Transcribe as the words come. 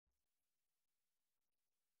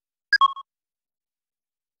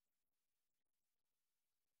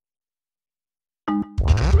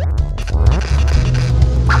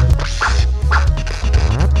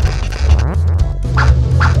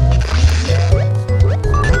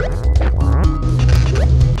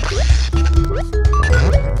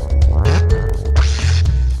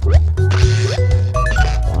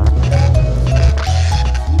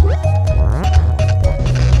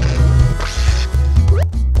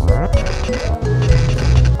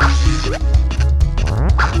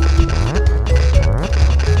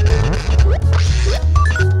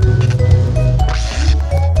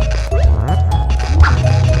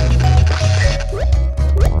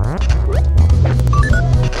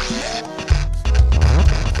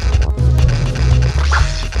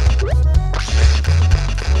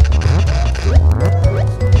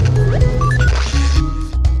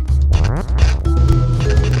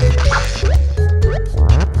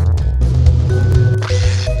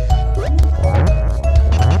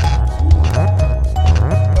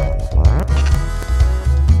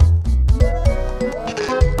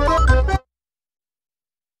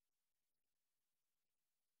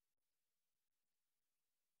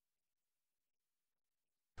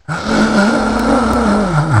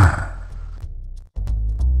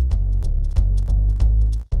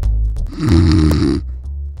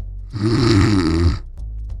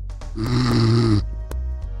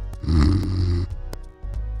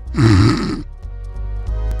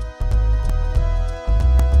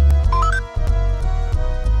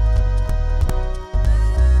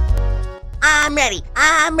I'm ready,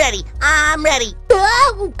 I'm ready, I'm ready.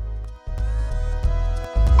 Oh!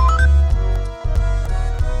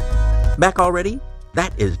 Back already?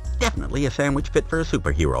 That is definitely a sandwich fit for a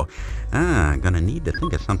superhero. Gonna need to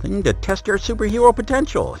think of something to test your superhero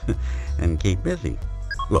potential and keep busy.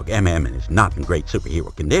 Look, MM is not in great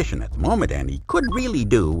superhero condition at the moment, and he could really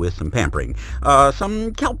do with some pampering.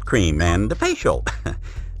 Some kelp cream and a facial.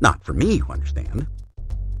 Not for me, you understand.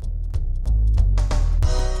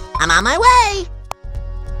 I'm on my way!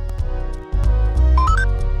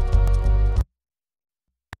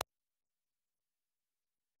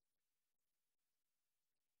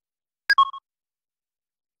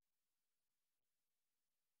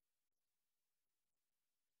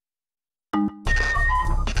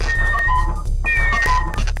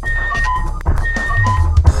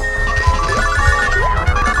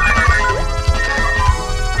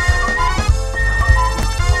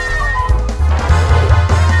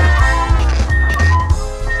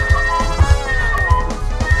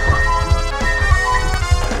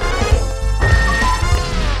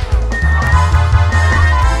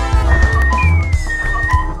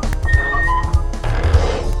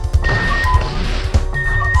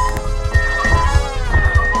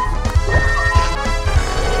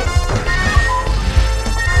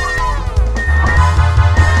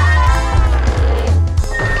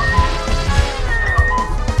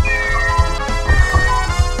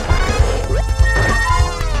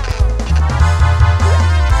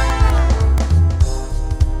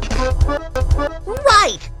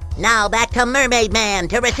 Now back to Mermaid Man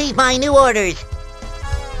to receive my new orders.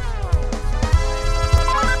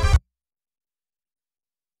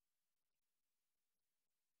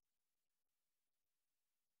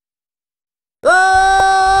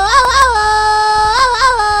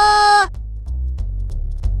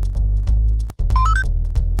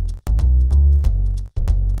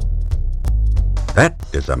 That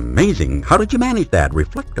is amazing. How did you manage that?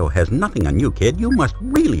 Reflecto has nothing on you, kid. You must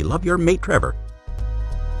really love your mate Trevor.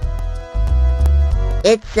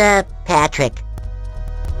 It's, Patrick.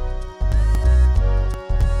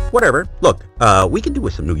 Whatever. Look, we can do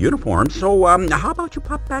with some new uniforms, so, how about you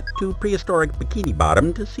pop back to prehistoric Bikini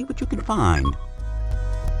Bottom to see what you can find?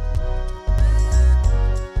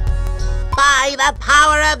 By the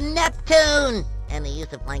power of Neptune and the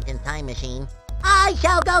use of Plankton's time machine, I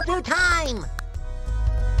shall go through time!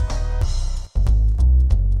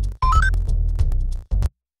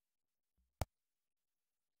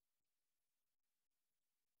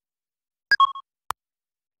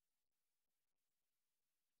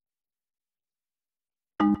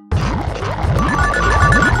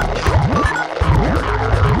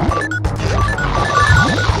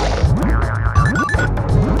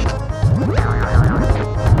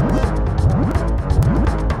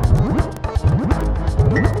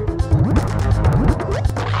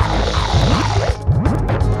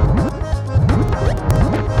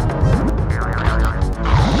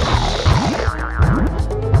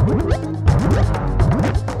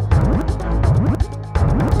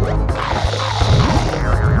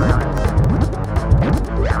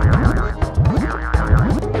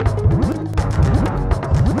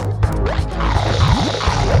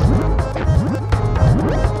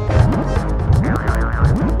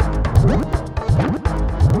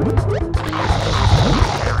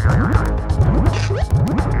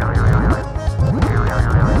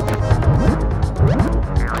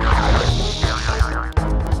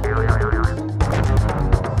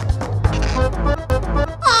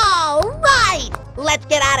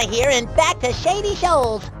 Here and back to Shady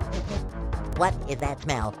Shoals. What is that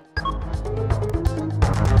smell?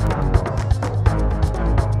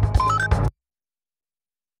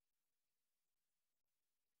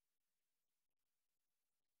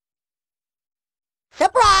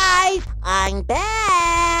 Surprise! I'm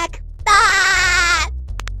back! Ah!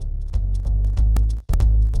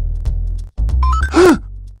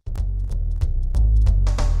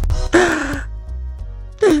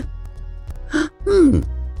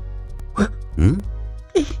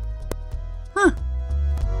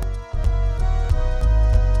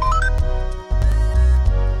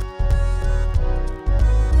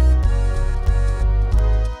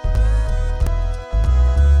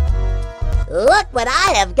 Look what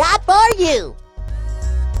I have got for you!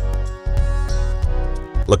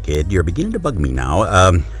 Look, kid, you're beginning to bug me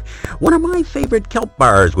now. One of my favorite kelp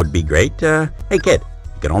bars would be great. Hey, kid,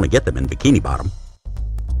 you can only get them in Bikini Bottom.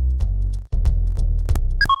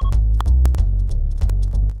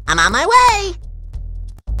 I'm on my way!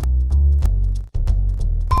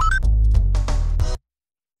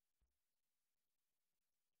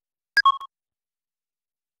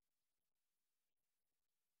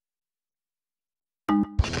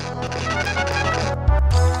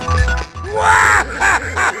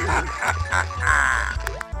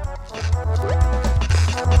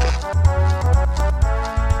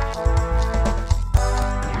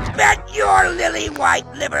 Bet your lily white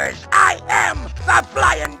livers I am the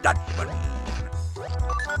Flying Dutchman.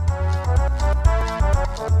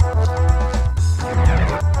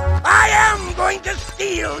 I am going to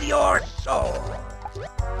steal your soul.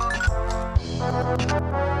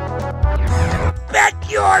 Bet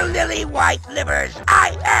your lily white livers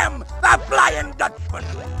I am the Flying Dutchman.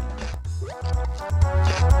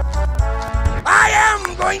 I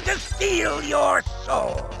am going to steal your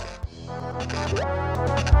soul.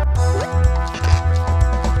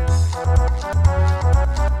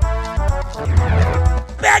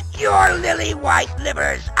 Bet your lily white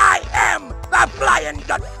livers I am the Flying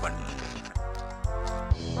Dutchman.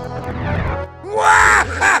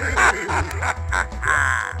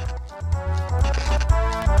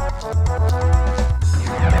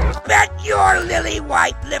 Bet your lily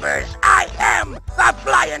white livers I am the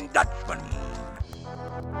Flying Dutchman.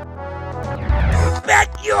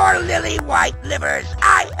 Bet your lily white livers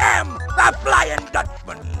I am the Flying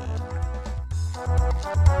Dutchman.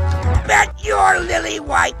 Bet your lily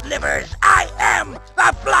white livers I am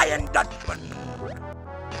the Flying Dutchman.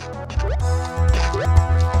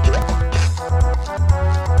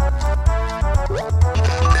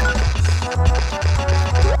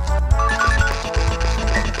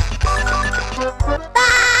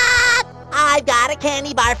 Ah! I've got a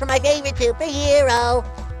candy bar for my favorite superhero.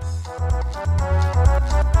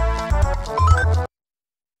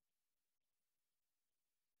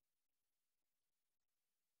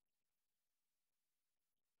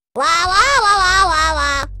 Wah, wah, wah, wah,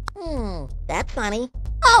 wah, wah. That's funny.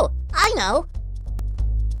 Oh, I know.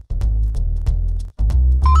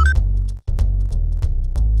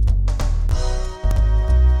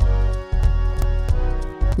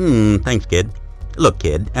 Thanks, kid. Look,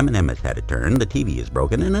 kid, Eminem has had a turn. The TV is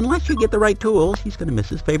broken, and unless you get the right tools, he's going to miss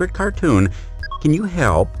his favorite cartoon. Can you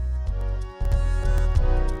help?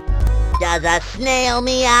 Does a snail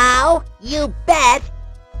meow? You bet.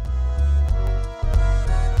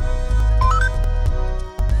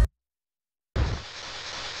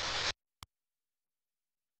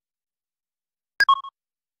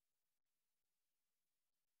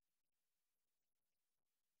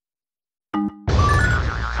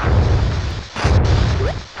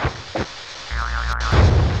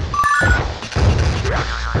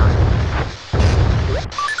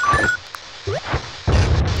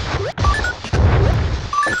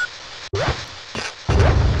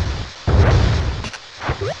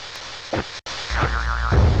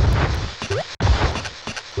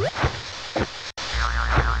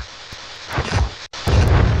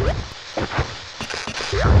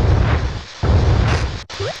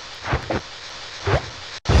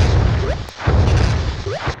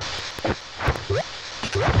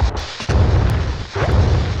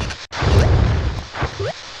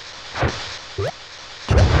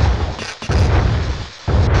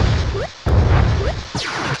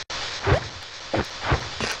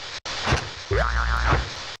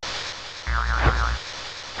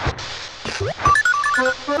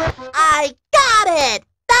 I got it!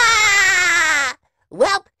 Ah!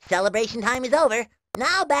 Well, celebration time is over.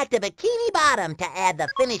 Now back to Bikini Bottom to add the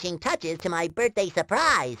finishing touches to my birthday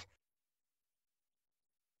surprise.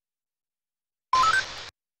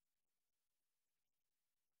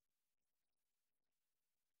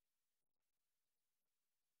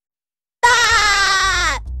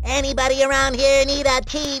 Ah! Anybody around here need a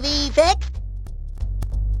TV fixed?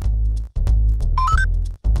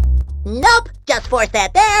 Nope, just force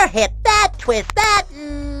that there, hit that, twist that,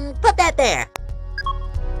 put that there.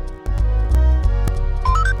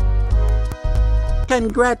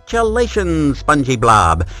 Congratulations, Spongy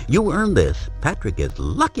Blob. You earned this. Patrick is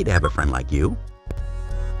lucky to have a friend like you.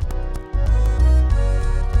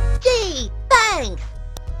 Gee, thanks.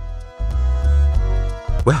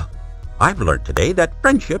 Well, I've learned today that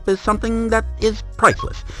friendship is something that is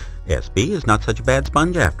priceless. SB is not such a bad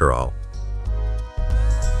sponge after all.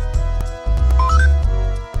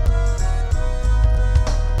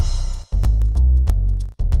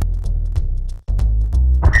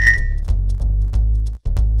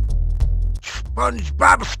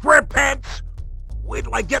 SpongeBob SquarePants. Wait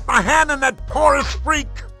till I get my hand on that porous freak.